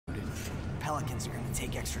Pelicans are gonna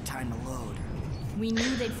take extra time to load. We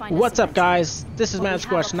knew they'd find What's us up, guys? This is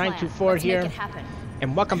ManSquash924 here,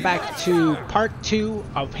 and welcome back to part 2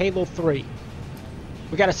 of Halo 3.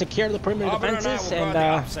 We gotta secure the perimeter defenses, and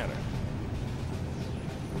I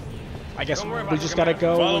guess we just gotta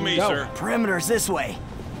go. Follow me, sir. Perimeter's this way.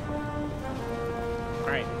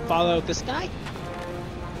 Alright, follow this guy.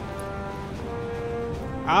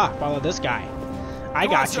 Ah, follow this guy. I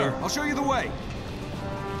got you. Sir. I'll show you the way.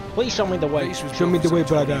 Please show me the way. Show me the way,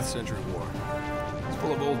 brother. 20th century war. It's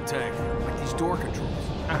full of old tech, like these door controls.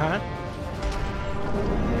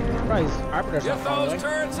 Surprise, Arbiter's not Get following. those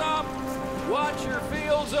turrets up! Watch your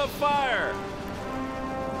fields of fire!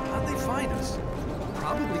 How'd they find us?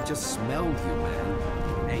 Probably just smelled you,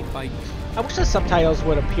 man. Hey, fight. I wish the subtitles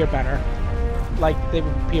would appear better. Like, they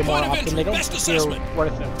would appear more Point of often. entry, They don't best feel assessment.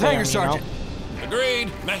 worth it. Hangar Sergeant.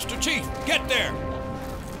 Agreed. Master Chief, get there!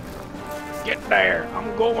 Get there.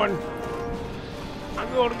 I'm going.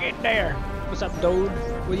 I'm going to get there. What's up, dude?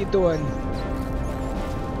 What are you doing?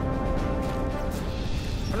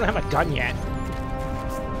 I don't have a gun yet.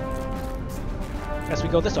 Guess we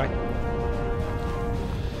go this way.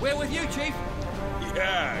 We're with you, Chief.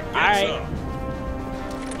 Yeah, get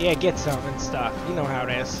some. Yeah, get some and stuff. You know how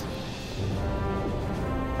it is.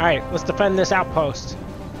 Alright, let's defend this outpost.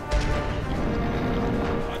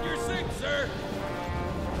 On your six, sir.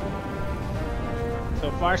 So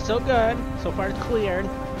far, so good. So far, it's cleared.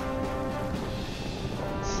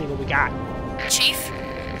 Let's see what we got. Chief?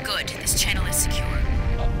 Good. This channel is secure.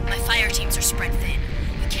 My fire teams are spread thin.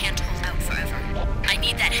 We can't hold out forever. I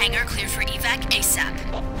need that hangar cleared for evac ASAP.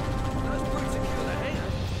 Let's pretty secure the hangar.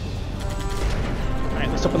 Alright,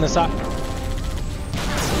 let's open this up.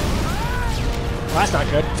 Well, that's not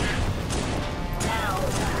good.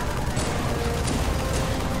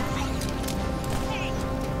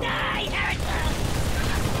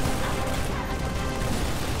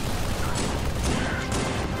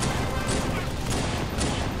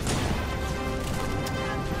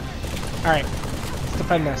 Alright, let's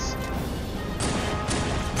defend this.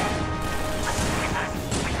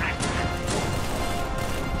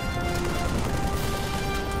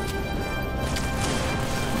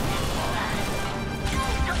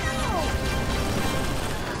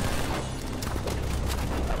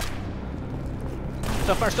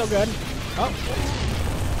 So far, so good. Oh,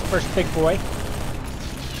 first big boy.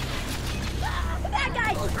 That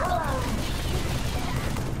guy!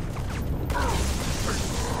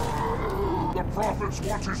 The Prophet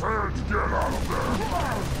wants his hands. Get out of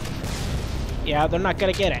there. Yeah, they're not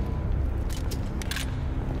gonna get it.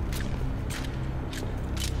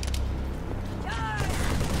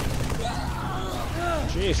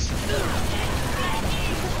 Jeez.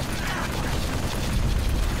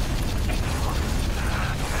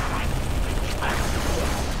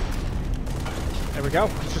 There we go.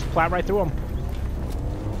 Let's just plow right through them.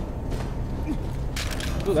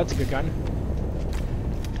 Ooh, that's a good gun.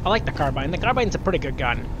 I like the carbine. The carbine's a pretty good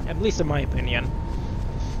gun, at least in my opinion.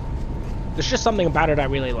 There's just something about it I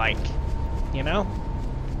really like, you know?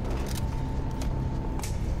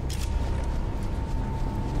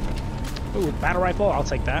 Ooh, battle rifle, I'll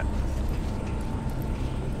take that.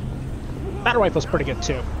 Battle rifle's pretty good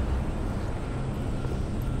too.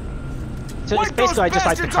 So it's basically I just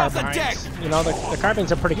like the carbines. You know, the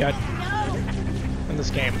carbines are pretty good in this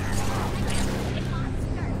game.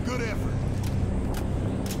 Good effort.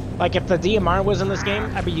 Like if the DMR was in this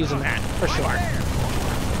game, I'd be using that for sure.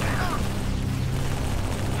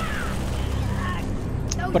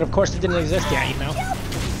 But of course it didn't exist yet, you know?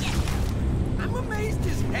 I'm amazed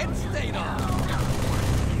his head stayed on.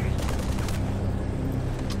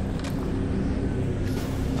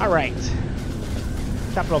 Alright.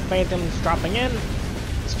 Capital Phantoms dropping in.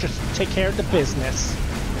 Let's just take care of the business.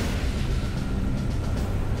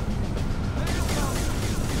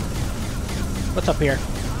 What's up here?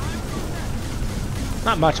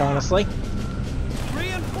 Not much, honestly.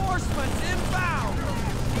 Reinforcements inbound.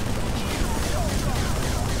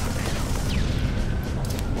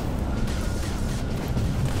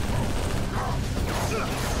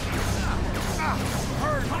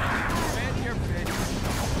 Man, you're bitch.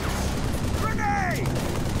 Grenade!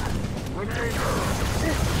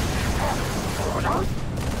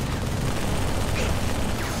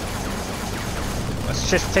 Let's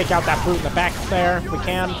just take out that brute in the back there if we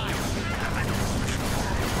can.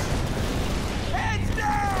 Heads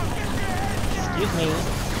down! Excuse me.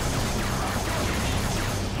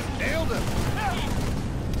 Nailed him.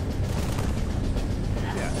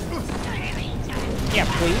 Yeah,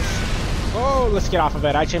 please. Oh, let's get off of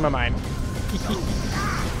it. I changed my mind.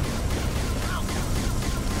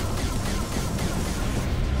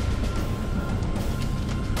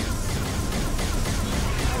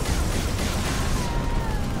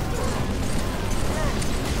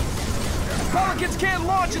 rockets can't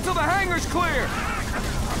launch until the hangar's clear!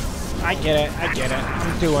 I get it, I get it.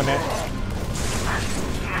 I'm doing it.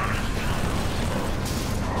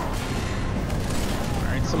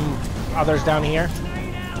 Alright, some others down here.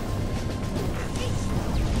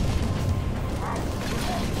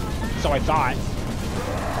 So I thought.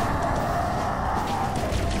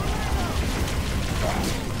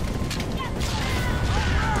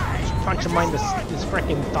 Punch him in this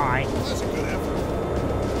freaking thigh.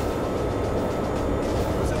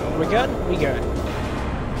 We good? We good.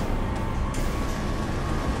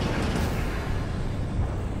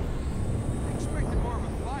 Expected more of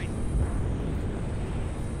a fight.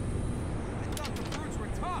 I thought the brutes were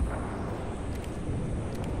tough.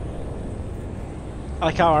 I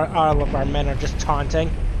like how all of our men are just taunting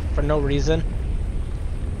for no reason.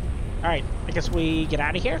 Alright, I guess we get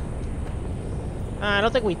out of here? I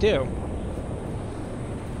don't think we do.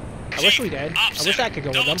 I wish we did. I wish I could go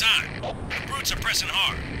with them. Brutes are pressing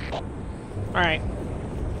hard. Alright.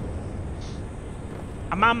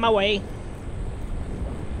 I'm on my way.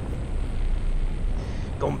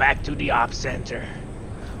 Going back to the op center,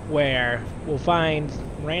 where we'll find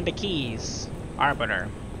Miranda Keys, Arbiter,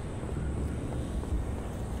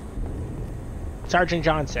 Sergeant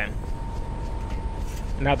Johnson,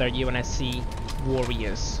 and other UNSC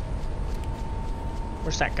warriors.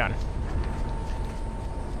 Where's that gun?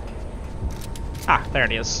 Ah, there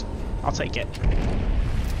it is. I'll take it.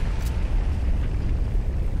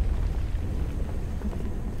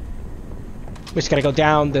 We just gotta go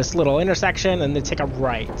down this little intersection and then take a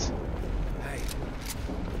right. Hey,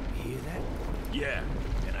 you hear that? Yeah.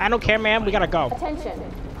 I don't care, man. We gotta go. Attention.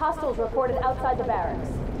 Hostiles reported outside the barracks.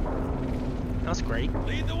 That's great.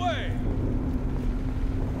 Lead the way.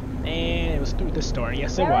 And it was through this door.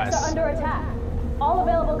 Yes, it Barracks are was. under attack. All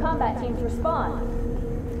available combat teams respond.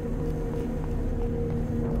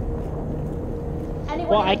 Anyone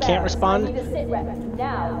Well, in the I can't barracks, respond. I need a sit rep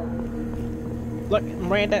now. Look,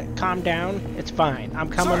 Miranda, calm down. It's fine. I'm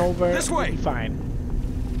coming Sir, over. this way. It'll be fine.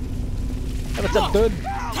 Hey, what's up, dude?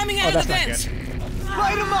 Coming Oh, out that's of the not vents! good.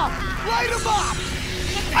 Light him up! Light him up!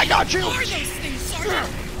 I got you! What are those things, Sergeant?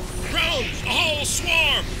 Drones, a whole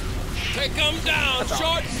swarm. Take them down.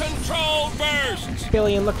 Short control bursts.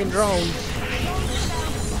 Billion-looking drones.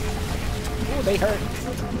 Ooh, they hurt.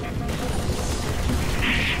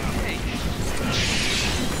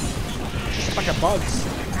 Just a bunch of bugs.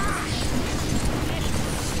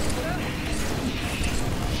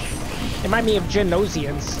 They remind me of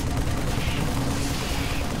Genosians.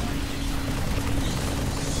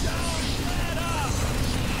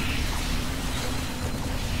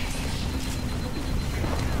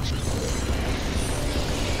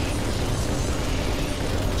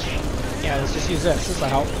 Yeah, let's just use this. This will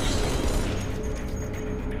help.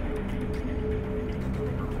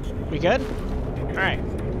 We good? Alright.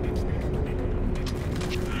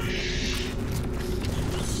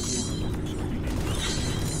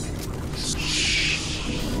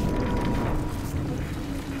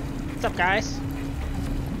 What's up, guys?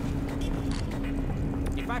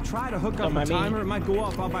 If I try to hook Don't up the mind me. timer, it might go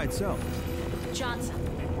off all by itself. Johnson.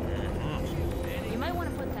 You might want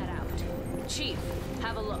to put that out. Chief,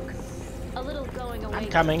 have a look. A little going away I'm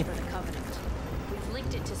coming. for the Covenant. We've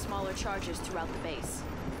linked it to smaller charges throughout the base.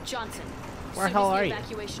 Johnson, Where soon the hell as are the you?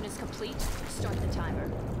 evacuation is complete, start the timer.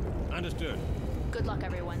 Understood. Good luck,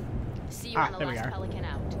 everyone. See you Ah, on the there we last are. Pelican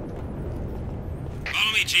out.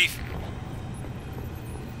 Follow me, Chief.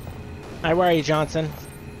 Alright, where are you, Johnson?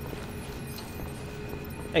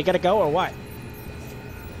 Hey, you gotta go or what?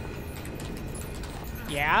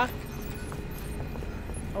 Yeah?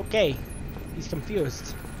 Okay. He's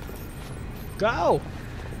confused. Go!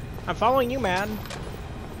 I'm following you, man.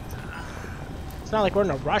 It's not like we're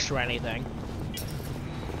in a rush or anything.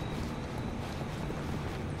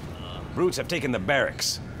 Brutes have taken the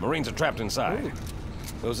barracks. Marines are trapped inside. Ooh.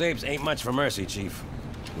 Those apes ain't much for mercy, Chief.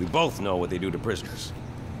 We both know what they do to prisoners.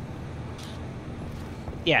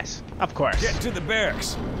 Yes, of course. Get to the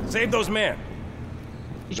barracks. Save those men.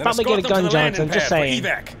 You should Then probably get a escort them to gun, the landing Johnson. Just pad for saying.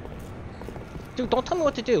 evac. Dude, don't tell me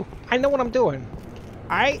what to do. I know what I'm doing.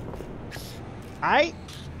 Alright? Alright?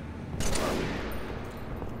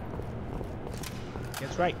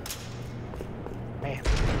 That's right. Man,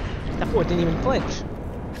 that boy didn't even flinch.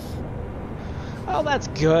 Oh, that's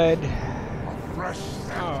good. Fresh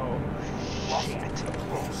Oh, lost shit.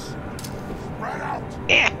 close. Spread out.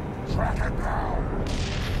 Eh, Track it down.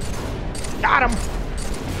 got him.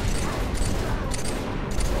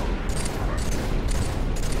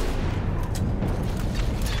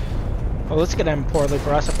 Well, this could end poorly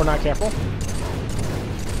for us if we're not careful.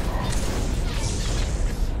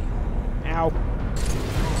 Ow.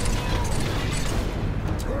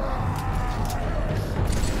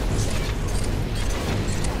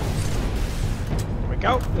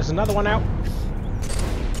 go. There's another one out.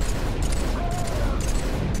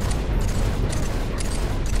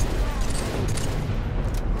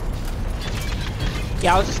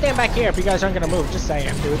 Yeah, I'll just stand back here if you guys aren't gonna move. Just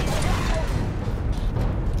saying, dude.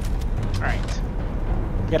 Alright.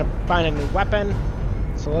 We gotta find a new weapon.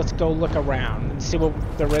 So let's go look around and see what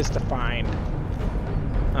there is to find.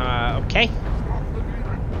 Okay.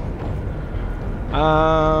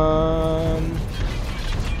 I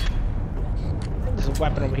think there's a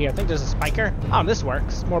weapon over here. I think there's a spiker. Oh, this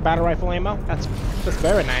works. More battle rifle ammo. That's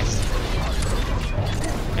very nice.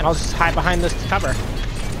 And I'll just hide behind this to cover.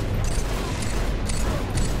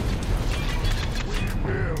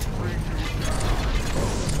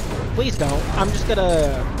 Please don't. I'm just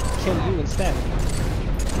gonna kill you instead.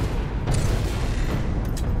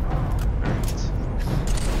 Alright.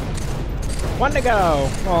 One to go.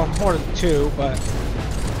 Well, more than two, but...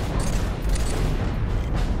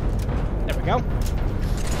 There we go.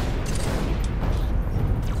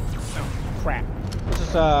 Oh, crap. Let's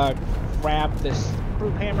just, grab this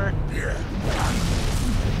brute hammer.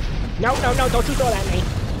 No, no, no, don't you throw that at me.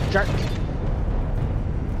 Jerk.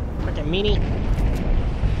 Freaking meanie.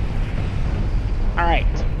 Alright.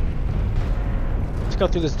 Let's go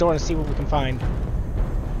through this door and see what we can find.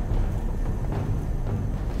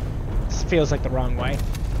 This feels like the wrong way.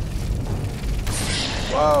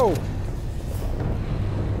 Whoa!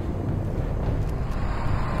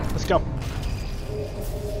 Let's go.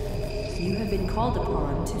 You have been called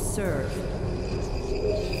upon to serve.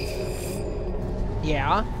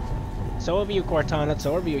 Yeah. So have you, Cortana.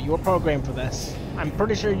 So have you. You were programmed for this. I'm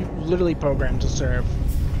pretty sure you literally programmed to serve.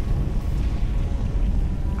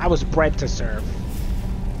 I was bred to serve.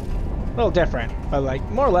 A little different, but like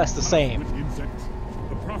more or less the same. Insects.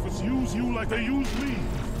 The prophets use you like they use me.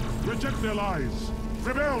 Reject their lies.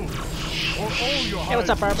 Rebel. Or all your Hey, what's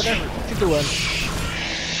up, Arbiter? What you doing?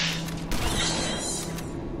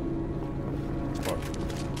 Spartan,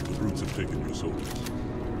 the brutes have taken your soldiers.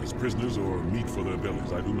 As prisoners or meat for their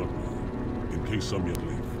bellies, I do not know. In case some yet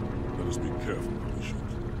live, let us be careful what we shoot.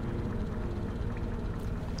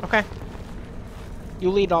 Okay. You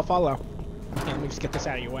lead, I'll follow. Yeah, let me just get this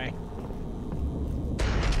out of your way.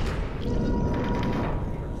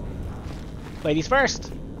 Ladies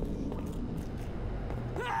first.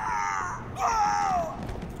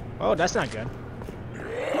 Oh, that's not good.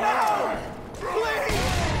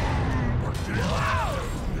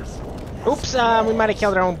 Oops, we might have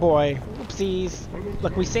killed our own boy. Oopsies.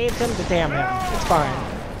 Look, we saved him to damn him. It's fine.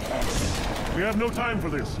 We have no time for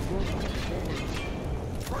this.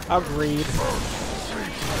 Agreed.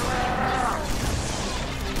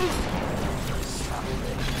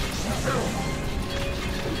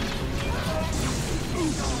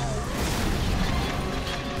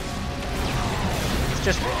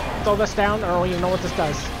 Let's just throw this down. I don't even know what this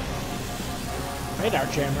does. Radar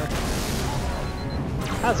jammer.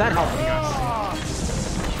 How's that helping us?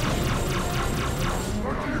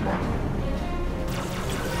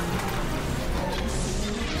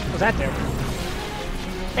 What's that do?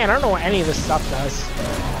 Man, I don't know what any of this stuff does.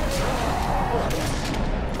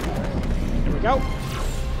 Here we go.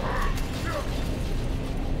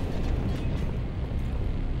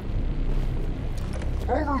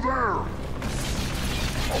 Over there!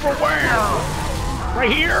 Over where?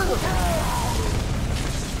 Right here?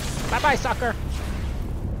 Bye-bye, sucker.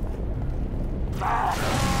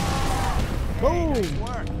 Boom!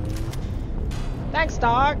 Thanks,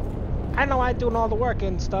 dog. I know I'm doing all the work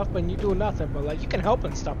and stuff, but you do nothing. But like, you can help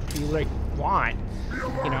and stuff if you really want,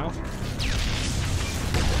 you know.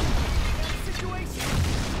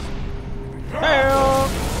 Hey-o!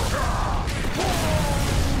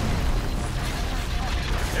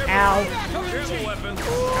 Ow!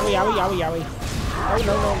 Owie, owie, owie, owie! Oh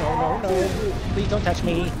no, no, no, no, no! Please don't touch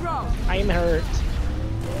me. I am hurt.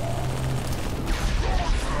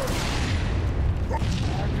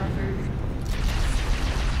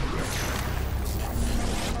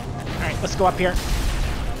 Alright, let's go up here.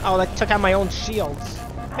 Oh, that took out my own shields.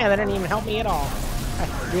 Man, that didn't even help me at all.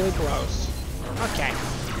 That's really gross. Okay.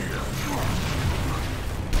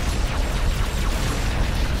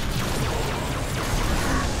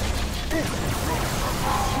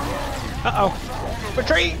 Uh-oh.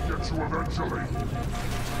 Retreat! Get you eventually.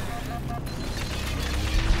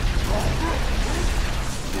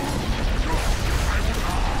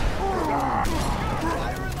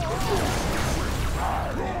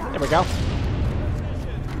 There we go.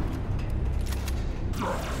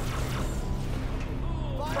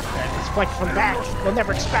 Alright, let's flank from the back. They'll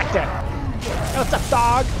never expect it. Hey, what's up,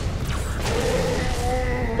 dog?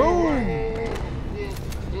 Boom!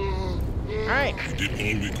 Alright. You did all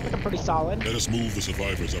we could. Looking pretty solid. Let us move the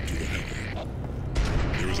survivors up to the hangar.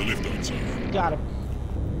 There is a lift outside. Got him.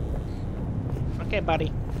 Okay,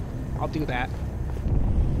 buddy. I'll do that.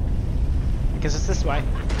 I guess it's this way.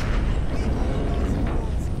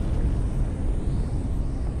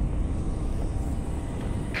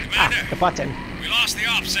 Commander, the button. we lost the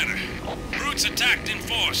ops center. Brutes attacked in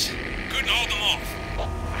force. Couldn't hold them off.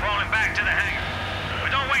 Falling back to the hangar.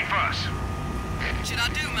 But don't wait for us. Should I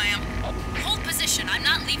do, ma'am? Hold position. I'm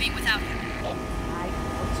not leaving without him.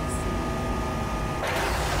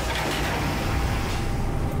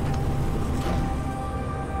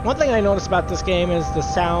 One thing I noticed about this game is the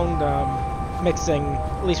sound mixing,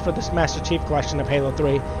 at least for this Master Chief Collection of Halo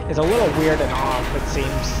 3, is a little weird and off, it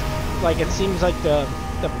seems. Like, it seems like the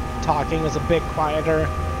talking is a bit quieter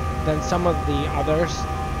than some of the others.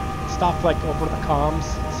 Stuff like over the comms,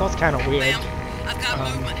 so it's kind of weird. Ma'am, I've got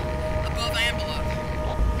movement. Above and below.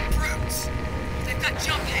 Brutes. They've got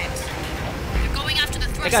jump pads. They're going after the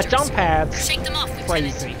thrusters. They got jump pads. Shake them off,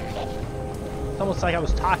 Crazy. Lieutenant. It's almost like I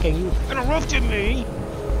was talking. You interrupted me.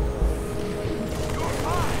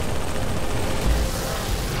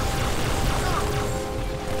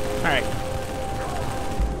 Alright.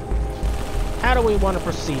 How do we want to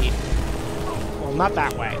proceed? Well, not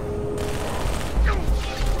that way.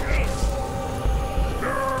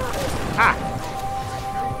 Ah!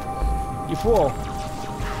 You fool.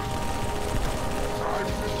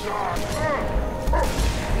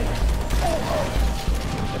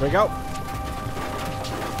 There we go.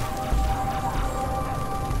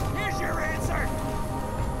 Here's your answer.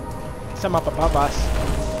 Some up above us.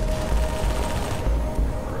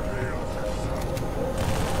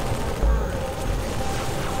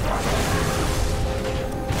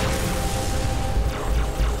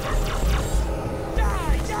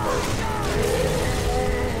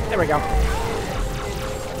 There we go.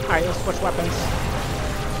 Alright, let's switch weapons.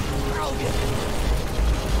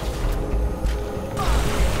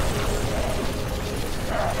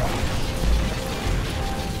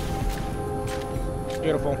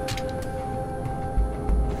 Beautiful.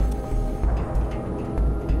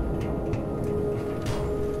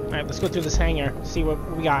 Alright, let's go through this hangar, see what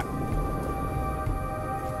we got.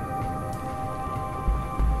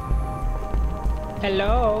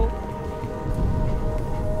 Hello?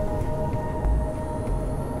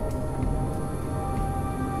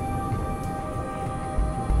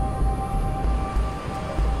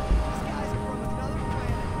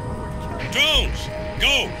 Drones,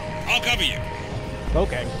 go! I'll cover you.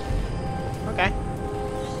 Okay. Okay.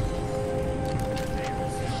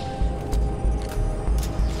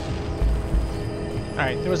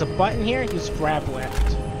 Alright, there was a button here. Use grab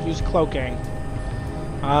lift. Use cloaking.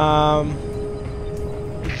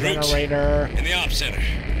 Generator. In the ops center.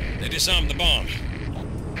 They disarmed the bomb.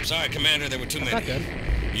 Sorry, Commander, there were too many. Not good.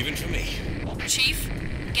 Even for me. Chief,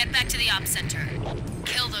 get back to the ops center.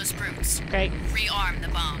 Kill those brutes. Okay. Rearm the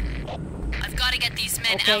bomb. I've got to get these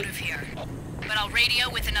men out of here. But I'll radio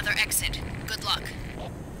with another exit. Good luck.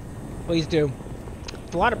 Please do.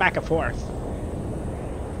 It's a lot of back and forth.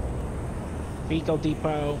 Vehicle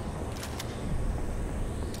depot.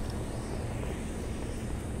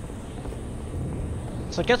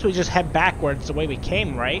 So I guess we just head backwards the way we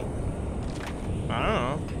came, right? I don't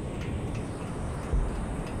know.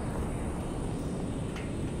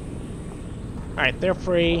 Alright, they're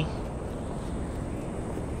free.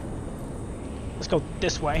 Let's go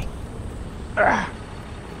this way.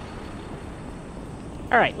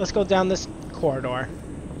 Alright, let's go down this corridor.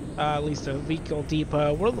 At least the vehicle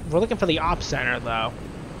depot. We're looking for the ops center, though.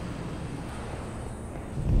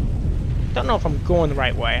 Don't know if I'm going the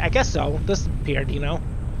right way. I guess so. This appeared, you know.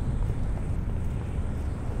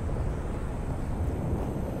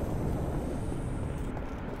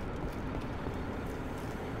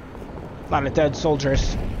 A lot of dead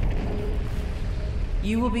soldiers.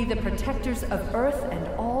 You will be the protectors of Earth and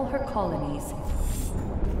all her colonies.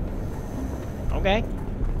 Okay.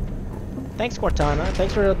 Thanks, Cortana.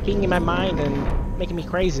 Thanks for being in my mind and making me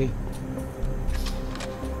crazy.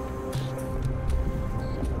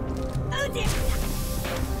 Oh dear.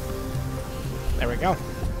 There we go.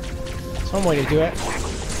 That's one way to do it.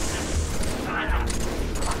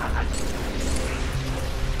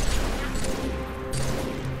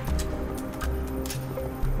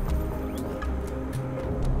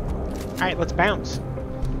 Alright, let's bounce.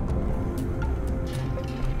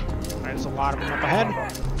 Alright, there's a lot of them up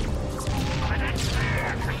ahead.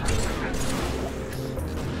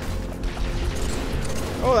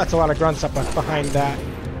 Oh, that's a lot of grunts up behind that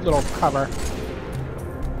little cover.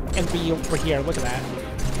 And be over here, look at that.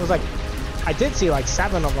 It was like, I did see like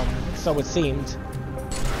 7 of them, so it seemed.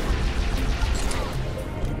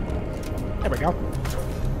 There we go.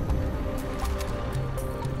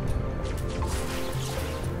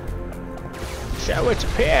 Show it's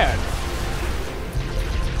appeared.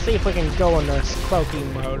 See if we can go in this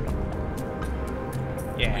cloaking mode.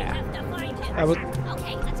 Yeah. That was...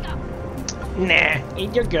 Okay, let's go. Nah,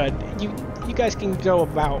 you're good. You guys can go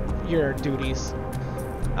about your duties.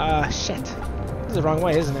 Shit. This is the wrong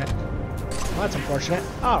way, isn't it? Well, that's unfortunate.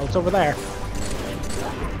 Oh, it's over there.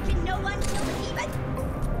 Can no one kill the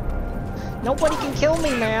demon? Nobody can kill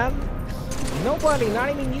me, man. Nobody, not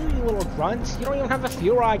even you, you little grunt. You don't even have a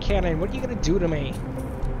fuel rod cannon. What are you gonna do to me?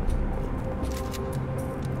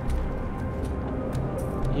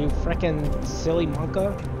 You frickin' silly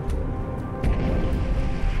monka.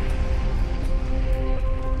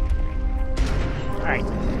 Alright.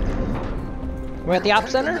 We're at the op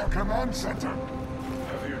center? Command center.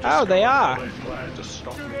 Oh, they are.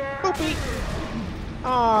 Boopy.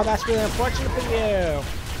 Oh, that's really unfortunate for you.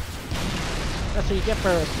 That's what you get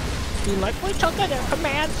for being like, we took it at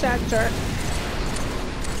command center.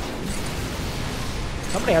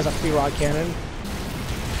 Somebody has a free rod cannon.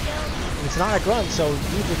 It's not a grunt, so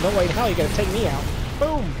there's no way in hell you're gonna take me out.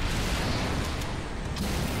 Boom!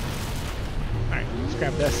 Alright, let's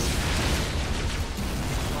grab this.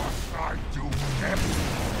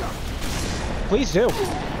 Please do.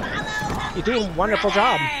 You're doing a wonderful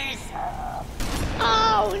job.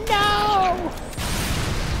 Oh no!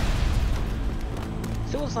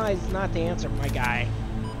 Suicide's not the answer, my guy.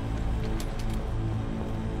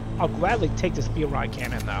 I'll gladly take this fuel rod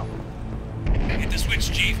cannon, though. Hit the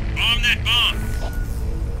switch, Chief. Arm that bomb.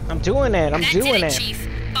 I'm doing it. I'm doing it. Chief.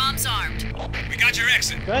 Bomb's armed. We got your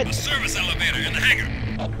exit. Good. A service elevator in the hangar.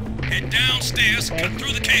 Head downstairs, Okay. cut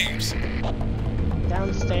through the caves.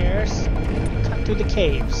 Downstairs. Cut through the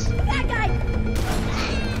caves. That guy!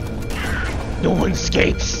 No one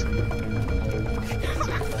escapes.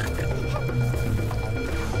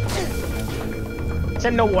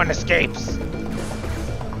 Said no one escapes.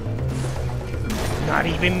 Not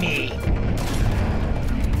even me.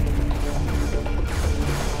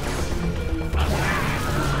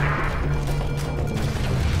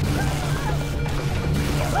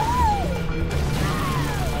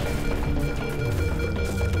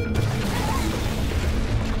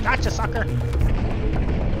 Gotcha, sucker.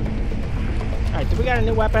 Alright, do we got a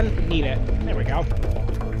new weapon? Need it. There we go.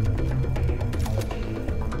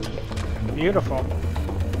 Beautiful.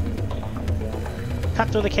 Cut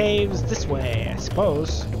through the caves this way, I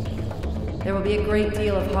suppose. There will be a great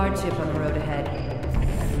deal of hardship on the road ahead.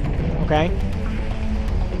 Okay.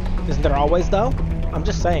 Isn't there always, though? I'm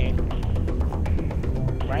just saying.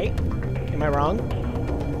 Right? Am I wrong?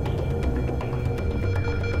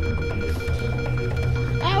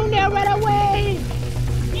 Oh no, run away!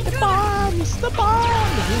 The bombs! The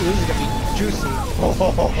bombs! Ooh, this is gonna be juicy.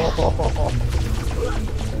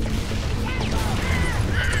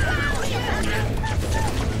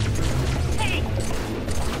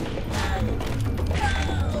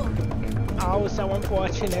 Oh, so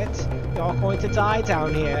unfortunate. You're all going to die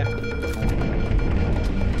down here.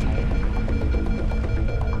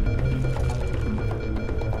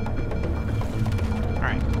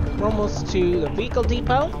 Alright, we're almost to the vehicle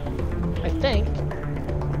depot, I think.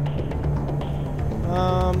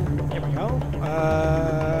 There we go.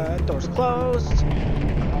 Door's closed.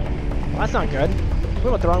 Well, that's not good. We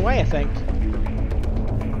went the wrong way, I think.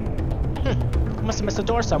 I must have missed a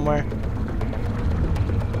door somewhere.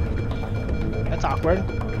 That's awkward.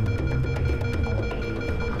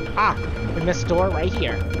 Ah, we missed a door right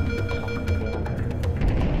here.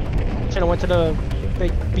 Should've went to the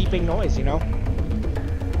big beeping noise, you know?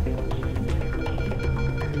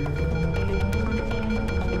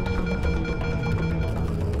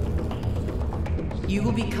 You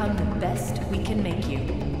will become the best we can make you.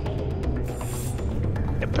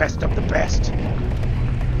 The best of the best.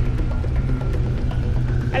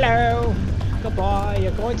 Hello. Goodbye.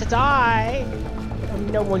 You're going to die.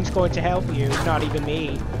 No one's going to help you, not even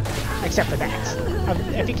me. Except for that.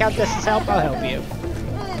 If you count this as help, I'll help you.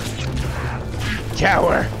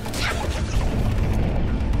 Cower.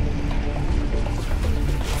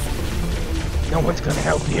 No one's gonna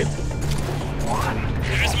help you.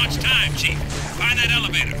 There isn't much time, Chief. Find that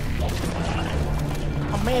elevator.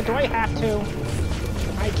 Oh man, do I have to?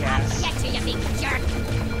 I guess. Get to you, big jerk.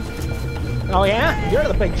 Oh yeah? You're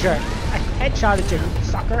the big jerk. I headshotted you,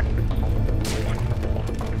 sucker.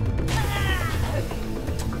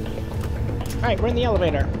 Alright, we're in the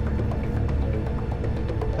elevator.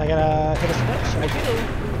 I gotta hit a switch. I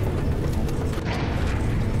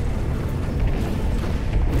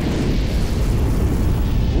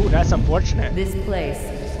do. Ooh, that's unfortunate. This place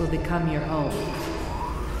will become your home.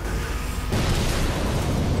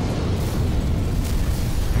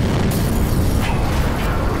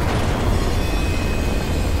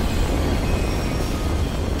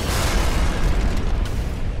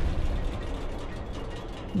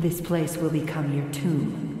 This place will become your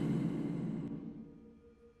tomb.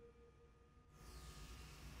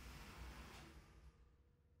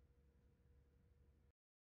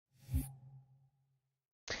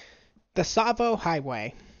 The Savo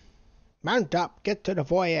Highway. Mount up, get to the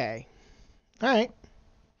foyer. Alright.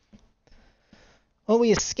 Well,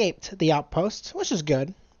 we escaped the outpost, which is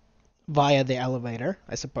good. Via the elevator,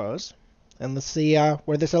 I suppose. And let's see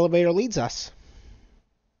where this elevator leads us.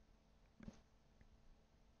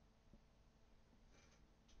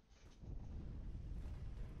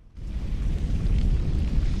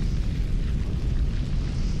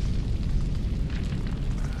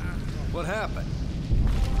 What happened?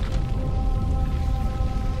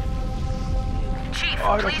 Chief,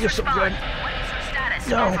 Oh, please respond. What is your status?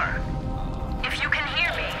 No. Over. If you can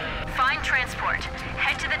hear me, find transport.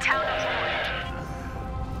 Head to the town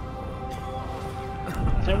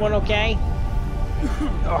of Is everyone okay?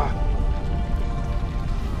 Oh.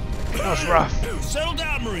 That was rough. Settle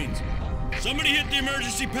down, Marines. Somebody hit the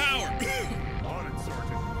emergency power. On it,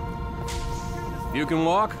 Sergeant. You can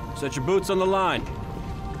walk? Set your boots on the line.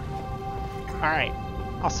 Alright.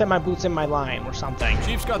 I'll set my boots in my line or something.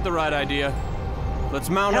 Chief's got the right idea. Let's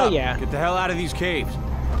mount Hell up. yeah. Get the hell out of these caves.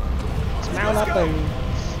 Let's mount up and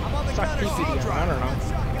suck PPD. I don't know.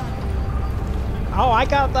 Oh, I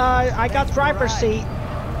got driver's seat.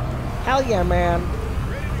 Hell yeah, man.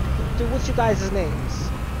 Dude, what's you guys' names?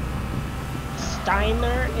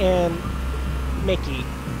 Steiner and Mickey.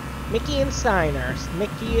 Mickey and Steiner.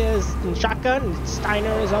 Mickey is in shotgun, and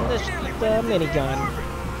Steiner is on the minigun.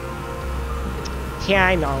 Yeah,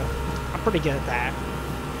 I know. I'm pretty good at that.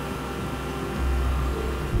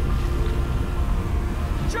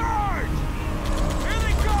 Charge! Here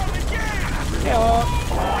they come again! Hello.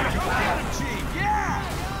 Yeah!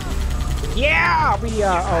 Yeah, we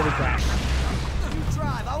crashed. You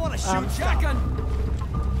drive. I want to shoot Stop. shotgun.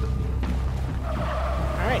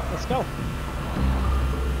 All right, let's go.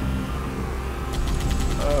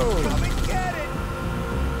 Oh, Come and get it.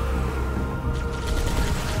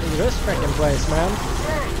 look at this freaking place, man.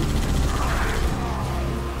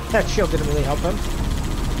 That shield didn't really help him.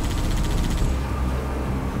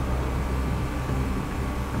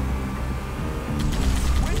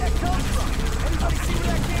 Where'd that come from? Anybody see where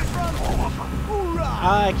that came from?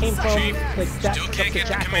 Hoorah! It came from Chief, the depths still of can't the get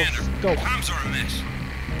the jackals. commander. Go. Comms are a mess.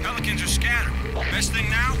 Pelicans are scattered. Best thing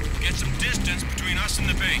now, get some distance between us and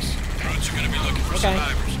the base. Brutes are gonna be looking for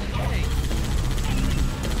survivors.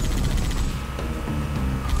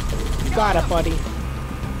 You got it, buddy.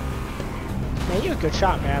 Man, you're a good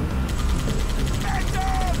shot, man.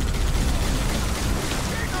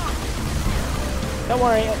 Don't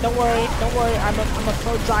worry. I'm a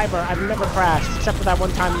pro driver. I've never crashed, except for that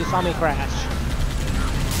one time you saw me crash.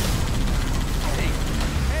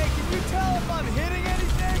 Hey, can you tell if I'm hitting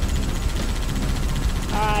anything?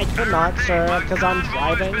 I could not, sir, because I'm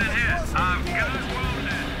driving. We're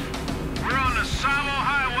on the Savo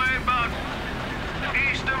Highway about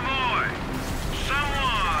east of Moy.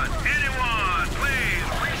 Someone, anyone, please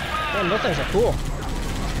respond. Man, those things are cool.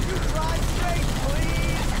 You drive straight,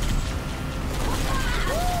 please.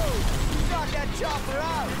 Woo! Knock that chopper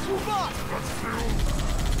out. Move on.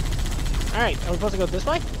 Alright, are we supposed to go this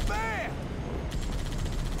way? Bam!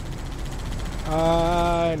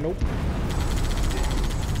 Nope.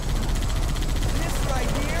 This right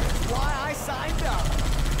here is why I signed up.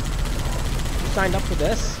 You signed up for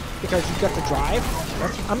this because you got to drive.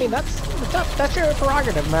 That's your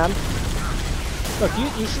prerogative, man. Look,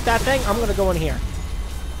 you shoot that thing. I'm gonna go in here.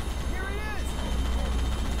 Here he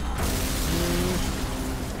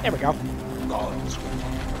is. There we go. Gods,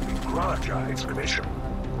 we grant your expedition.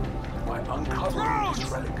 By uncovering this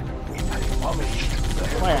relic, we pay homage to the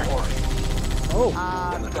Where? heavenly glory. Oh.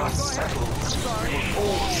 When the dust settles, we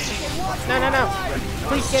will all see. No.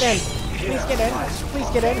 Please get in. Please get in. Please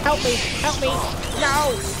get in. Help me. Help me.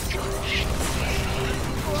 No.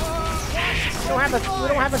 We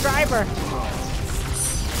don't have a driver.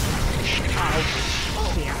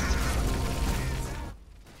 Oh. Yeah.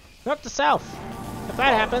 Look to south. If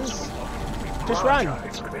that happens, just run.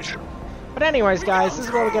 But anyways, guys, this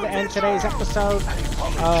is where we're going to end today's episode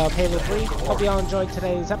of Halo 3. Hope you all enjoyed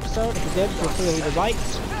today's episode. If you did, feel free to leave a like,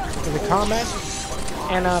 leave a comment.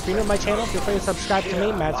 And if you're new to my channel, feel free to subscribe to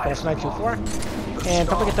me, MadsGhost924. And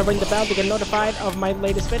don't forget to ring the bell to get notified of my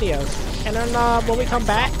latest videos. And then when we come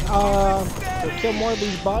back, we'll kill more of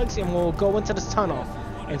these bugs and we'll go into this tunnel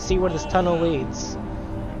and see where this tunnel leads.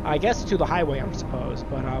 I guess to the highway, I suppose,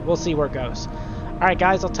 but we'll see where it goes. Alright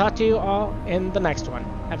guys, I'll talk to you all in the next one.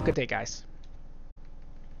 Have a good day, guys.